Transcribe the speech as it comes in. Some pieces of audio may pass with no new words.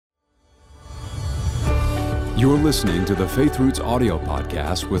You're listening to the Faith Roots audio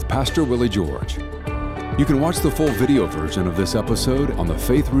podcast with Pastor Willie George. You can watch the full video version of this episode on the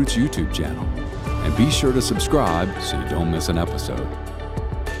Faith Roots YouTube channel. And be sure to subscribe so you don't miss an episode.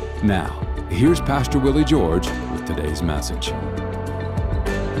 Now, here's Pastor Willie George with today's message.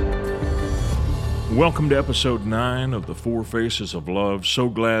 Welcome to episode 9 of the Four Faces of Love. So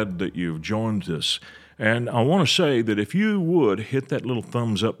glad that you've joined us. And I want to say that if you would hit that little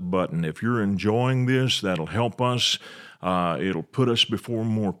thumbs up button, if you're enjoying this, that'll help us. It'll put us before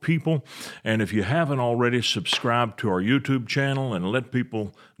more people. And if you haven't already, subscribe to our YouTube channel and let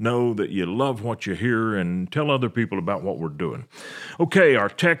people know that you love what you hear and tell other people about what we're doing. Okay, our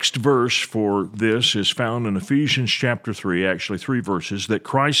text verse for this is found in Ephesians chapter 3, actually 3 verses, that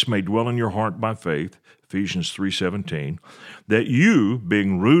Christ may dwell in your heart by faith, Ephesians 3:17, that you,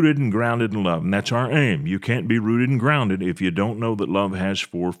 being rooted and grounded in love, and that's our aim. You can't be rooted and grounded if you don't know that love has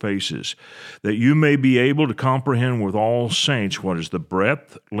four faces. That you may be able to comprehend with all saints what is the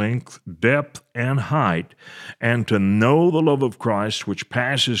breadth, length, depth, and height, and to know the love of Christ which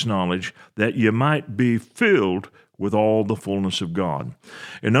passes knowledge, that you might be filled with all the fullness of God.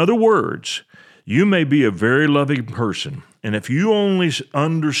 In other words, you may be a very loving person, and if you only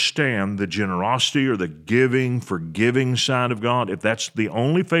understand the generosity or the giving, forgiving side of God, if that's the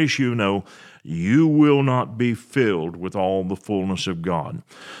only face you know, you will not be filled with all the fullness of God.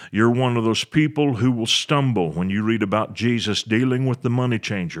 You're one of those people who will stumble when you read about Jesus dealing with the money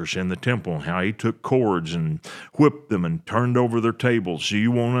changers in the temple, how he took cords and whipped them and turned over their tables. So you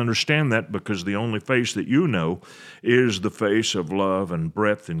won't understand that because the only face that you know is the face of love and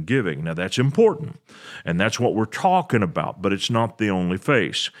breadth and giving. Now that's important, and that's what we're talking about, but it's not the only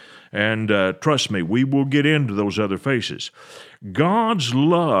face. And trust me, we will get into those other faces. God's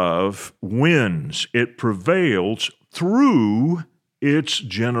love wins. It prevails through its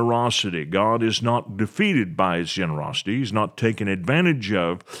generosity. God is not defeated by his generosity. He's not taken advantage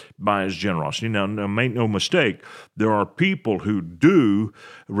of by his generosity. Now, make no mistake, there are people who do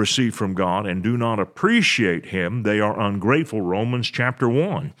receive from God and do not appreciate him. They are ungrateful. Romans chapter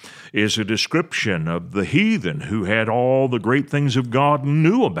 1 is a description of the heathen who had all the great things of God and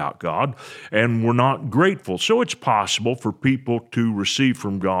knew about God and were not grateful. So it's possible for people to receive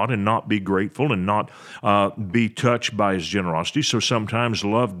from God and not be grateful and not be touched by his generosity. So sometimes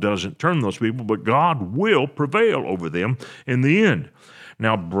love doesn't turn those people, but God will prevail over them in the end.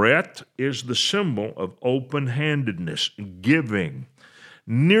 Now, breadth is the symbol of open-handedness, giving.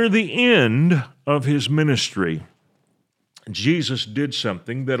 Near the end of his ministry, Jesus did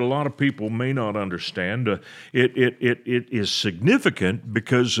something that a lot of people may not understand. It is significant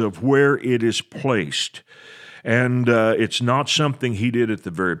because of where it is placed. And it's not something he did at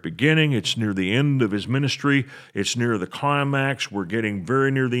the very beginning. It's near the end of his ministry. It's near the climax. We're getting very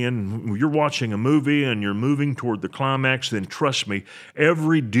near the end. When you're watching a movie and you're moving toward the climax, then trust me,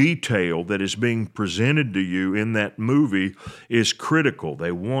 every detail that is being presented to you in that movie is critical.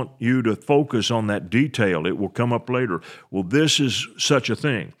 They want you to focus on that detail. It will come up later. Well, this is such a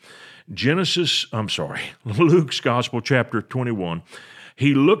thing. Luke's Gospel, chapter 21.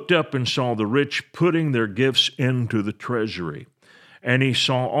 He looked up and saw the rich putting their gifts into the treasury. And he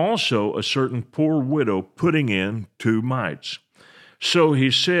saw also a certain poor widow putting in 2 mites. So he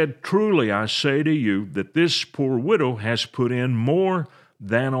said, truly I say to you that this poor widow has put in more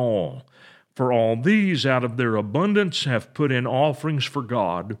than all. For all these out of their abundance have put in offerings for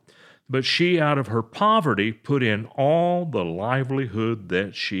God, but she out of her poverty put in all the livelihood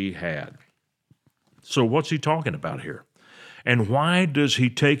that she had. So what's he talking about here? And why does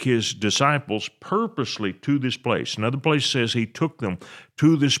he take his disciples purposely to this place? Another place says he took them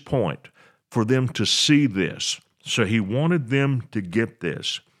to this point for them to see this. So he wanted them to get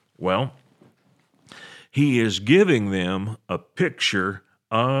this. Well, he is giving them a picture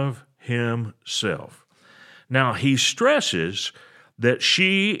of himself. Now, he stresses that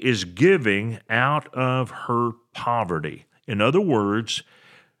she is giving out of her poverty. In other words,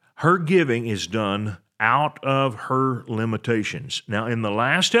 her giving is done out of her limitations. Now, in the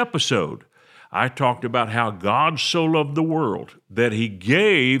last episode, I talked about how God so loved the world that he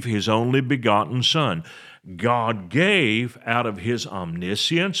gave his only begotten Son. God gave out of his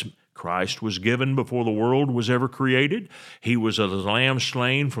omniscience. Christ was given before the world was ever created. He was a lamb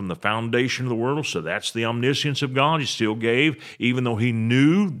slain from the foundation of the world, so that's the omniscience of God. He still gave, even though he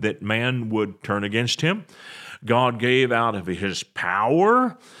knew that man would turn against him. God gave out of His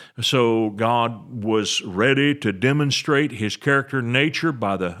power. So God was ready to demonstrate His character and nature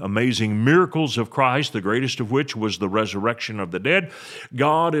by the amazing miracles of Christ, the greatest of which was the resurrection of the dead.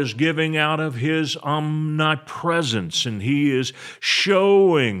 God is giving out of His omnipresence, and He is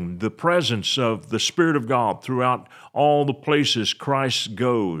showing the presence of the Spirit of God throughout all the places Christ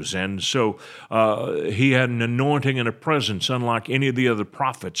goes. And so He had an anointing and a presence unlike any of the other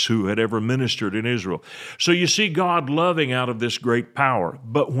prophets who had ever ministered in Israel. So you see God loving out of this great power.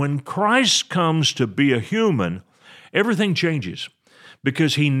 But when Christ comes to be a human, everything changes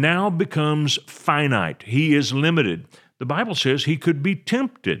because He now becomes finite. He is limited. The Bible says He could be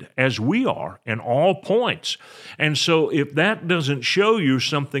tempted as we are in all points. And so if that doesn't show you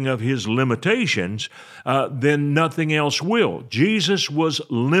something of His limitations, then nothing else will. Jesus was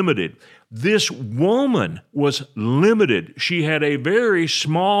limited. This woman was limited. She had a very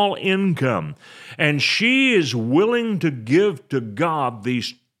small income, and she is willing to give to God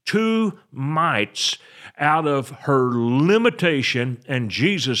these 2 mites out of her limitation, and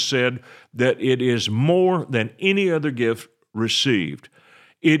Jesus said that it is more than any other gift received.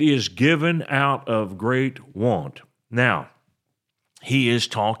 It is given out of great want. Now, He is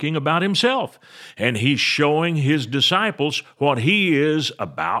talking about Himself, and He's showing His disciples what He is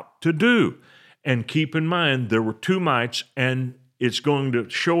about to do. And keep in mind, there were 2 mites, and it's going to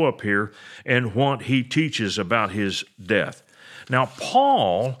show up here and what He teaches about His death. Now,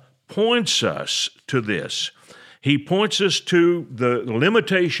 Paul points us to this. He points us to the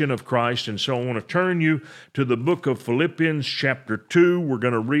limitation of Christ, and so I want to turn you to the book of Philippians chapter 2. We're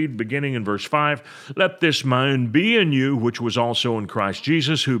going to read beginning in verse 5. Let this mind be in you, which was also in Christ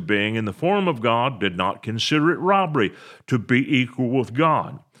Jesus, who being in the form of God did not consider it robbery to be equal with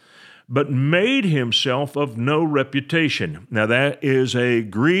God, but made Himself of no reputation. Now that is a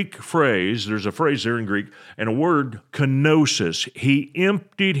Greek phrase. There's a phrase there in Greek and a word, kenosis. He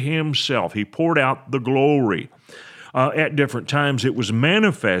emptied Himself. He poured out the glory. At different times it was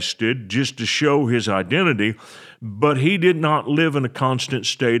manifested just to show His identity, but He did not live in a constant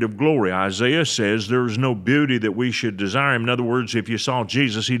state of glory. Isaiah says there is no beauty that we should desire Him. In other words, if you saw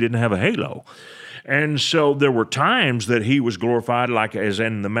Jesus, He didn't have a halo. And so there were times that He was glorified, like as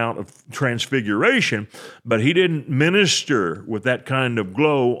in the Mount of Transfiguration, but He didn't minister with that kind of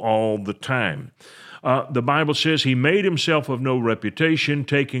glow all the time. The Bible says He made Himself of no reputation,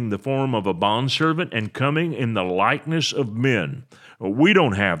 taking the form of a bondservant and coming in the likeness of men. Well, we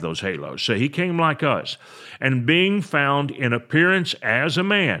don't have those halos, so He came like us. And being found in appearance as a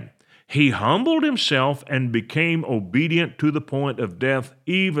man, He humbled Himself and became obedient to the point of death,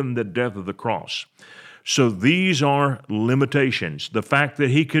 even the death of the cross. So these are limitations. The fact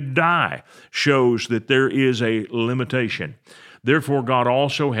that He could die shows that there is a limitation. Therefore, God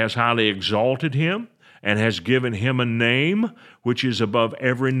also has highly exalted Him and has given Him a name which is above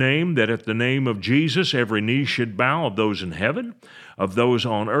every name, that at the name of Jesus every knee should bow, of those in heaven, of those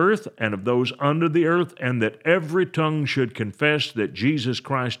on earth, and of those under the earth, and that every tongue should confess that Jesus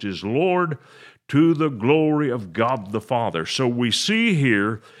Christ is Lord, to the glory of God the Father. So we see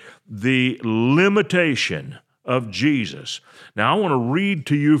here the limitation of Jesus. Now, I want to read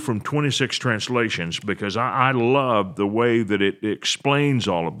to you from 26 translations because I love the way that it explains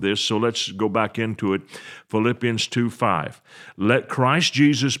all of this. So let's go back into it. Philippians 2:5. Let Christ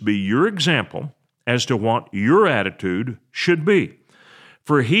Jesus be your example as to what your attitude should be.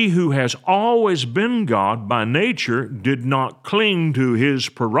 For He who has always been God by nature did not cling to His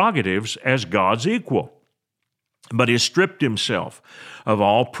prerogatives as God's equal, but He stripped Himself of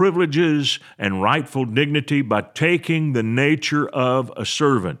all privileges and rightful dignity by taking the nature of a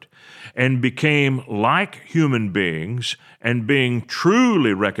servant, and became like human beings, and being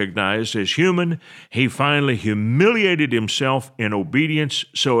truly recognized as human, He finally humiliated Himself in obedience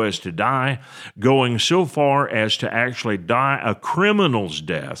so as to die, going so far as to actually die a criminal's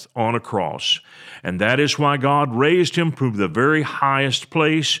death on a cross. And that is why God raised Him to the very highest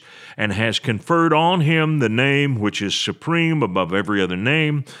place and has conferred on Him the name which is supreme above every other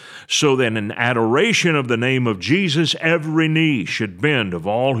name, so that in adoration of the name of Jesus every knee should bend of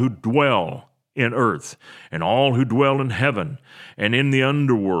all who dwell in earth and all who dwell in heaven and in the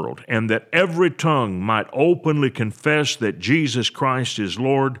underworld, and that every tongue might openly confess that Jesus Christ is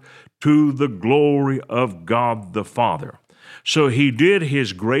Lord, to the glory of God the Father. So He did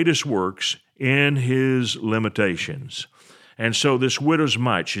His greatest works in His limitations. And so this widow's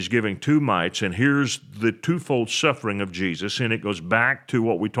mite, she's giving 2 mites, and here's the twofold suffering of Jesus, and it goes back to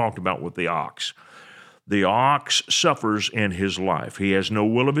what we talked about with the ox. The ox suffers in his life. He has no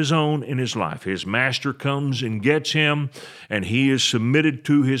will of his own in his life. His master comes and gets him, and he is submitted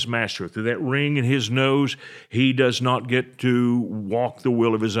to his master. Through that ring in his nose, he does not get to walk the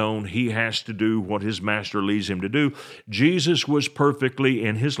will of his own. He has to do what his master leads him to do. Jesus was perfectly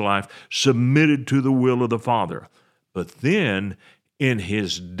in his life submitted to the will of the Father. But then, in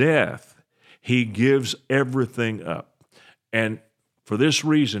his death, he gives everything up. And for this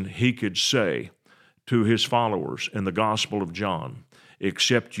reason, he could say to his followers in the Gospel of John,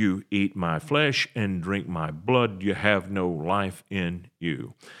 "Except you eat my flesh and drink my blood, you have no life in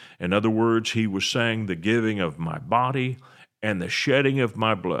you." In other words, he was saying the giving of my body and the shedding of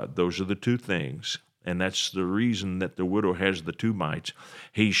my blood, those are the two things. And that's the reason that the widow has the two mites.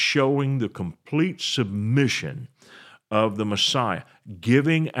 He's showing the complete submission of the Messiah,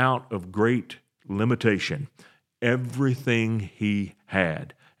 giving out of great limitation everything he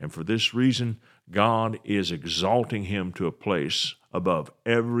had. And for this reason, God is exalting him to a place above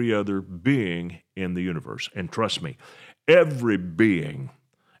every other being in the universe. And trust me, every being,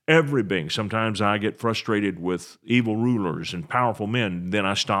 sometimes I get frustrated with evil rulers and powerful men. Then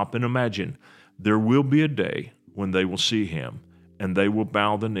I stop and imagine there will be a day when they will see him and they will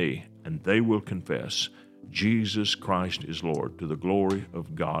bow the knee and they will confess Jesus Christ is Lord, to the glory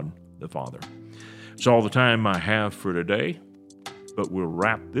of God the Father. It's all the time I have for today, but we'll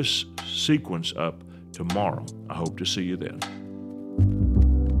wrap this sequence up tomorrow. I hope to see you then.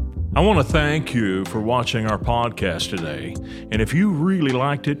 I want to thank you for watching our podcast today. And if you really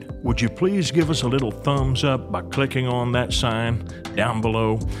liked it, would you please give us a little thumbs up by clicking on that sign down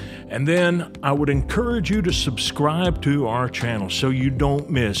below? And then I would encourage you to subscribe to our channel so you don't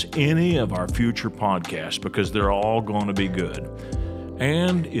miss any of our future podcasts, because they're all going to be good.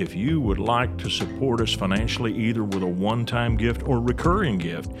 And if you would like to support us financially, either with a one-time gift or recurring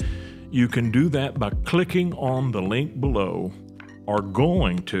gift, you can do that by clicking on the link below or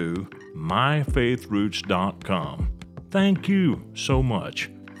going to myfaithroots.com. Thank you so much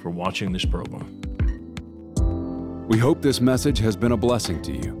for watching this program. We hope this message has been a blessing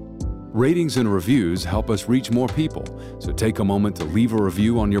to you. Ratings and reviews help us reach more people, so take a moment to leave a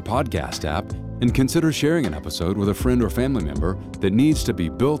review on your podcast app and consider sharing an episode with a friend or family member that needs to be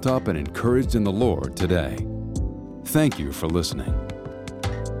built up and encouraged in the Lord today. Thank you for listening.